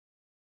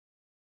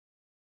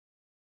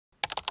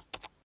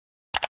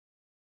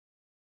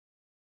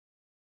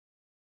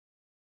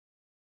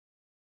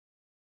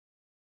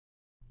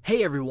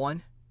Hey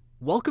everyone,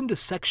 welcome to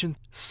section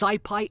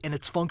SciPy and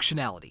its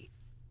functionality.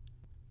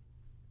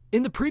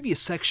 In the previous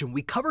section,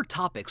 we covered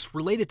topics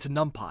related to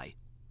NumPy,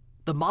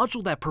 the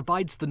module that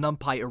provides the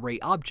NumPy array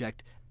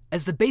object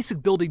as the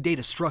basic building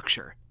data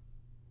structure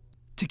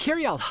to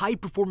carry out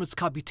high-performance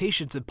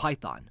computations in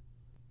Python.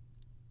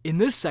 In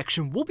this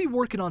section, we'll be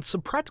working on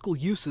some practical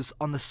uses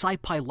on the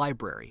SciPy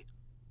library,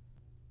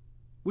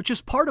 which is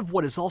part of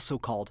what is also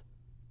called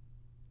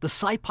the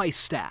SciPy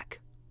stack.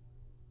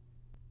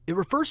 It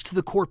refers to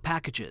the core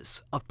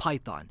packages of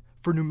Python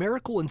for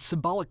numerical and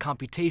symbolic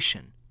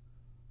computation,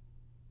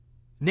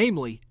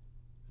 namely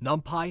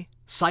NumPy,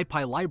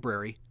 SciPy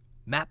Library,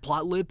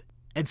 Matplotlib,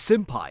 and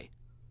SciPy.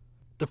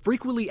 The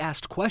frequently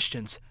asked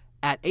questions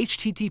at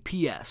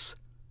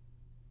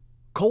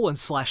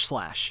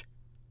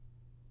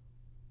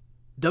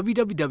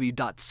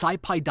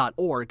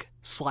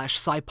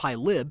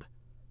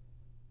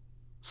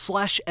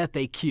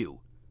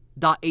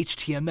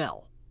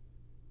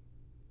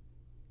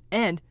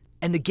and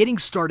the Getting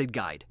Started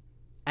Guide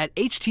at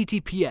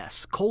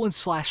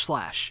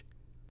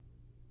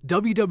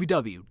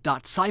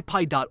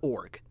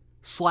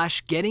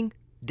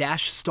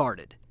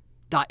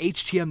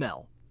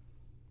https://www.scipy.org/getting-started.html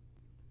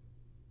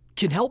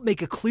can help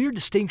make a clear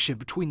distinction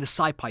between the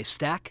SciPy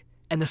stack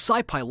and the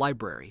SciPy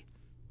library.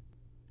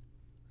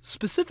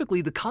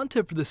 Specifically, the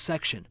content for this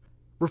section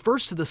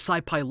refers to the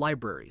SciPy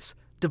libraries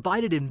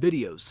divided in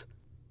videos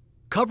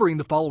covering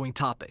the following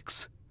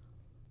topics: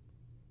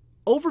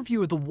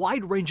 overview of the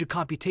wide range of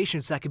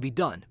computations that can be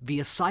done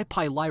via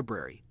SciPy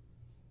Library,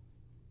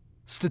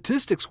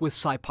 statistics with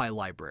SciPy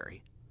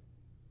Library,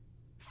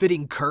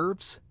 fitting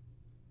curves,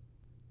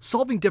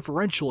 solving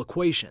differential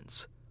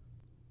equations,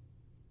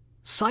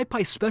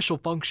 SciPy special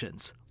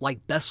functions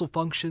like Bessel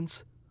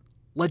functions,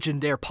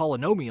 Legendre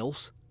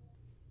polynomials,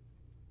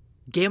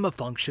 gamma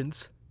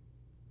functions,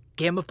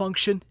 gamma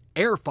function,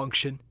 error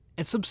function,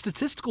 and some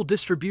statistical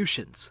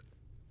distributions.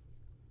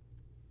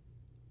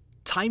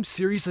 Time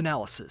series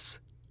analysis.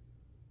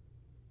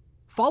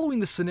 Following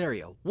the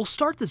scenario, we'll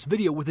start this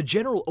video with a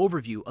general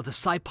overview of the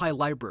SciPy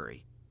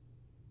library.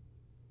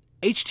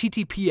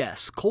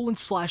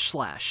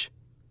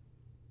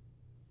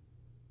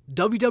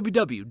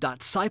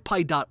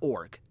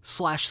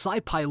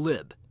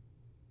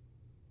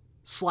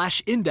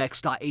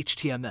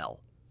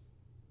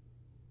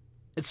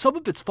 and some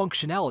of its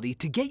functionality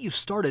to get you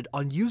started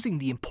on using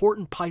the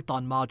important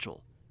Python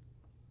module,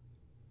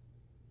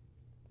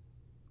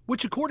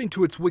 which according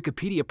to its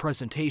Wikipedia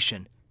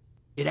presentation,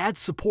 it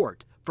adds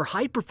support for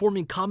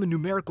high-performing common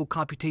numerical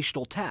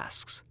computational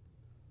tasks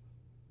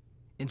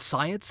in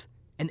science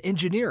and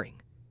engineering,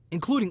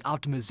 including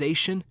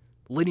optimization,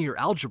 linear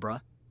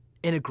algebra,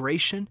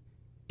 integration,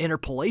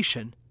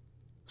 interpolation,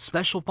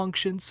 special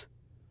functions,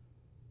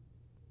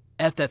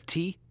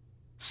 FFT,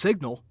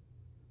 signal,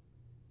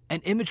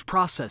 and image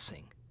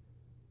processing,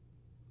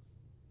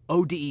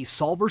 ODE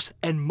solvers,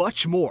 and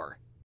much more.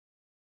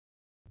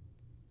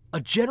 A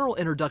general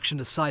introduction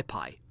to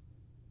SciPy.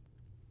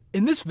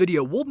 In this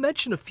video, we'll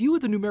mention a few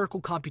of the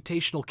numerical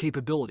computational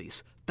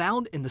capabilities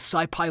found in the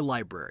SciPy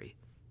library.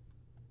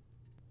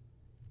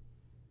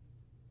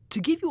 To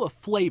give you a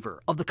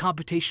flavor of the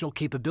computational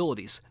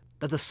capabilities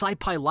that the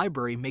SciPy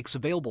library makes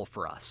available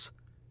for us,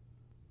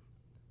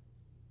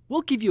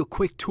 we'll give you a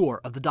quick tour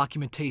of the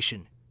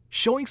documentation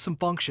showing some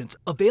functions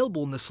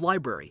available in this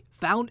library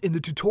found in the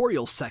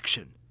tutorials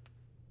section.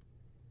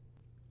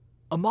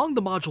 Among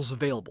the modules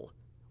available,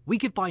 we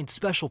can find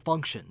special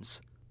functions,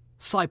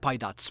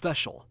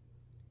 SciPy.special,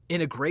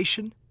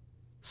 integration,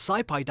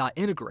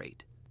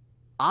 SciPy.integrate,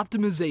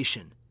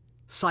 optimization,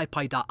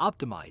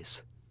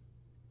 SciPy.optimize,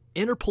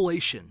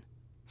 interpolation,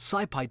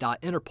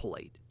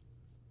 SciPy.interpolate,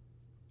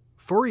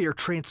 Fourier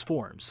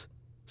transforms,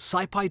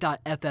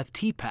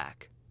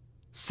 SciPy.ffTpack,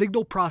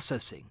 signal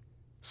processing,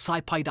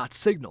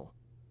 SciPy.signal,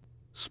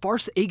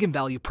 sparse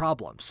eigenvalue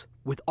problems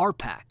with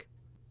RPack,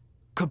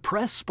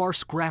 compressed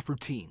sparse graph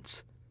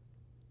routines,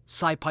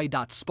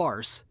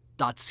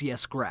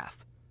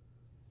 SciPy.sparse.csgraph,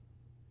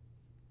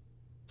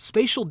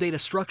 spatial data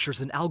structures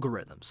and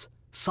algorithms,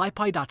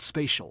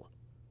 SciPy.spatial,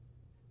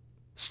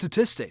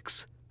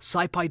 statistics,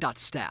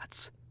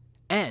 SciPy.stats,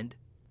 and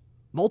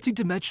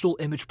multidimensional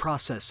image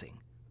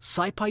processing,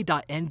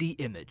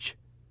 SciPy.ndimage.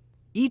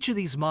 Each of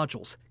these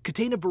modules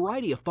contain a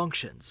variety of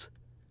functions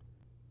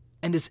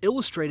and is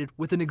illustrated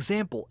with an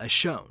example as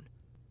shown.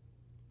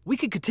 We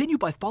can continue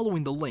by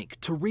following the link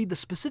to read the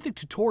specific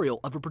tutorial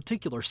of a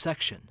particular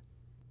section.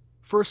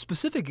 For a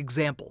specific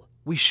example,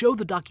 we show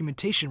the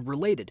documentation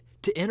related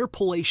to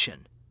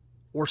interpolation,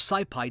 or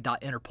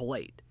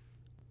SciPy.interpolate.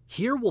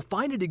 Here we'll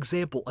find an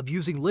example of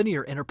using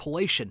linear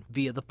interpolation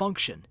via the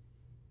function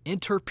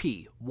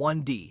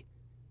interp1d.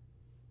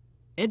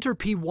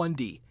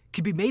 Interp1d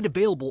can be made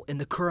available in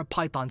the current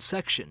Python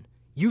section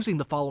using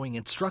the following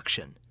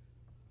instruction.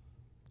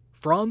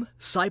 From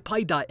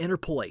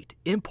SciPy.interpolate,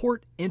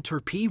 import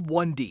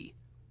interp1d.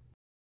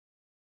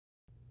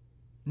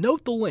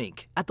 Note the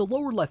link at the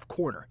lower left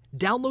corner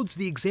downloads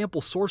the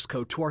example source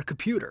code to our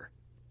computer.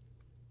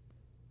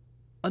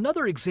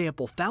 Another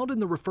example found in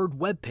the referred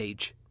web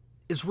page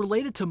is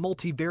related to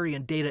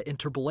multivariate data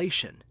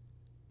interpolation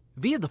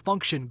via the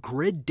function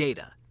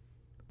gridData.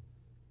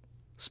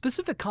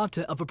 Specific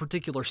content of a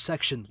particular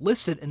section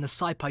listed in the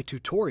SciPy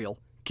tutorial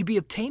can be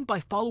obtained by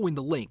following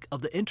the link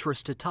of the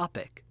interested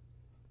topic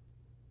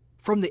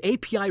from the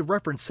API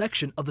reference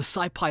section of the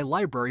SciPy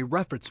Library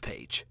reference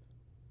page.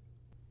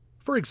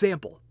 For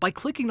example, by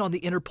clicking on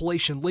the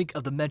interpolation link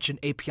of the mentioned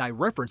API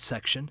reference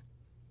section,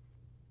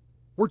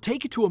 we're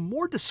taken to a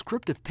more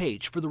descriptive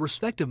page for the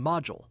respective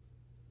module.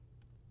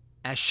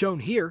 As shown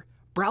here,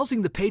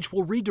 browsing the page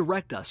will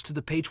redirect us to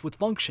the page with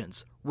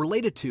functions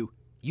related to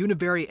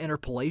univariate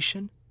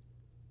interpolation,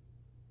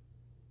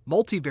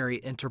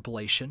 multivariate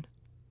interpolation,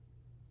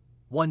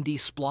 1D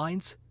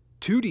splines,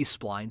 2D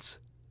splines,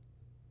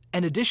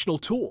 and additional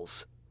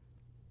tools.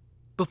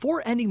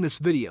 Before ending this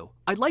video,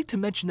 I'd like to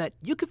mention that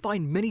you can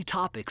find many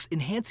topics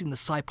enhancing the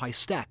SciPy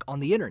stack on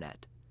the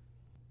internet,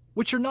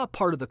 which are not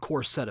part of the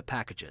core set of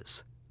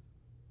packages.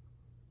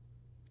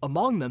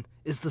 Among them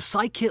is the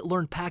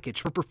scikit-learn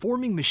package for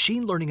performing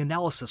machine learning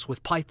analysis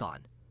with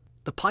Python,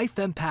 the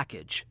PyFem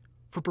package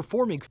for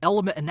performing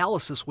element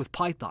analysis with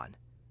Python,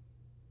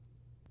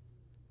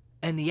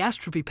 and the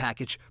Astropy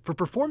package for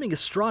performing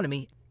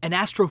astronomy and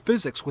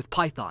astrophysics with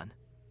Python.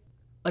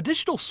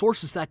 Additional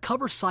sources that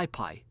cover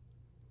SciPy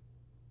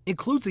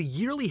includes a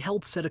yearly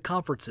held set of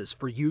conferences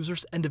for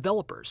users and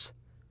developers.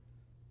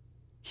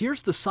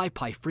 Here's the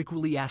SciPy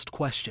frequently asked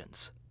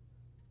questions,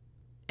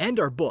 and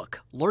our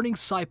book, Learning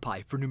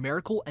SciPy for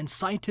Numerical and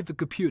Scientific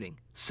Computing,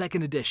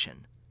 2nd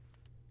edition.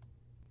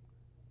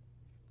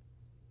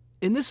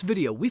 In this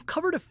video, we've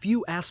covered a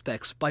few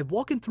aspects by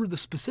walking through the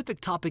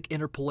specific topic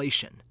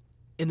interpolation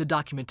in the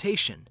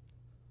documentation.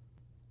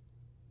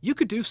 You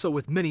could do so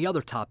with many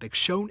other topics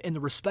shown in the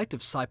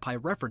respective SciPy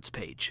reference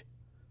page.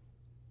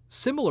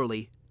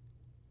 Similarly,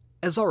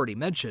 as already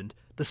mentioned,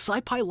 the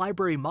SciPy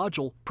Library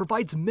module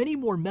provides many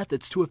more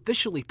methods to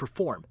efficiently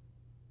perform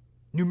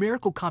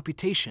numerical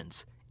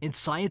computations in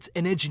science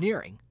and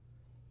engineering.